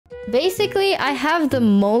Basically, I have the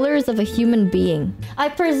molars of a human being. I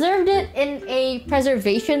preserved it in a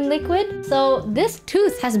preservation liquid. So this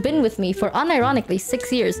tooth has been with me for unironically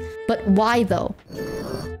 6 years. But why though?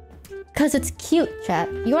 Because it's cute,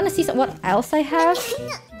 chat. You want to see what else I have?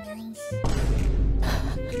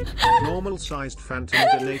 Normal-sized Phantom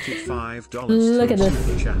donated $5. Look at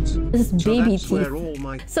this. Chat. This is baby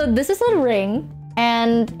teeth. So this is a ring,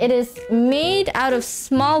 and it is made out of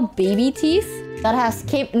small baby teeth that has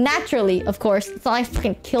came naturally, of course. It's not like I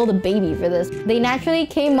fucking killed a baby for this. They naturally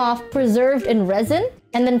came off preserved in resin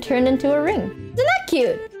and then turned into a ring. Isn't that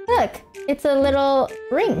cute? Look, it's a little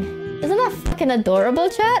ring. Isn't that fucking adorable,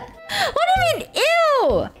 chat? What do you mean,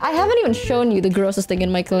 ew? I haven't even shown you the grossest thing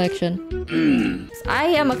in my collection. I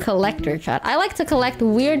am a collector, chat. I like to collect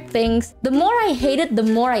weird things. The more I hate it, the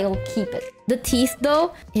more I'll keep it. The teeth,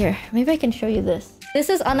 though. Here, maybe I can show you this. This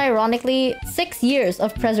is unironically 6 years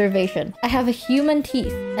of preservation. I have a human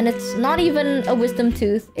teeth, and it's not even a wisdom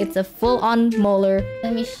tooth. It's a full-on molar.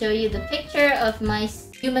 Let me show you the picture of my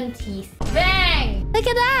human teeth. Bang! Look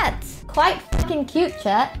at that! Quite fucking cute,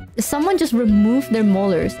 chat. Someone just removed their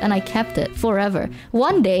molars and I kept it forever.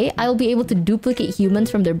 One day, I'll be able to duplicate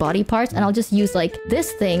humans from their body parts and I'll just use like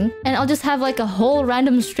this thing and I'll just have like a whole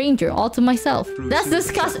random stranger all to myself. That's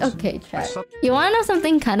disgusting. Okay, chat. You wanna know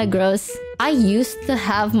something kind of gross? I used to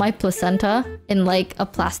have my placenta in like a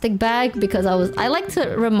plastic bag because I like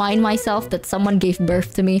to remind myself that someone gave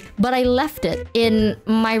birth to me, but I left it in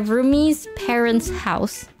my roomie's parents'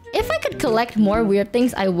 house. If I could collect more weird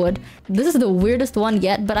things, I would. This is the weirdest one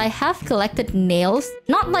yet, but I have collected nails.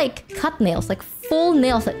 Not like cut nails, like full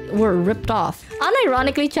nails that were ripped off.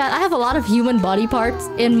 Unironically, chat, I have a lot of human body parts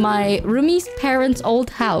in my roomie's parents' old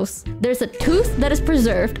house. There's a tooth that is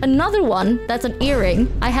preserved, another one that's an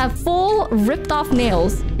earring. I have full ripped off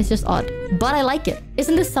nails. It's just odd, but I like it.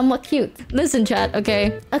 Isn't this somewhat cute? Listen, chat,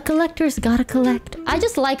 okay? A collector's gotta collect. I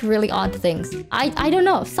just like really odd things. I don't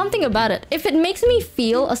know, something about it. If it makes me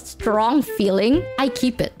feel a strong feeling, I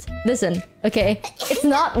keep it. Listen, okay? It's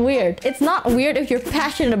not weird. It's not weird if you're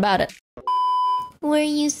passionate about it. Were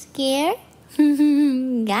you scared?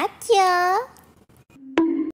 Gotcha!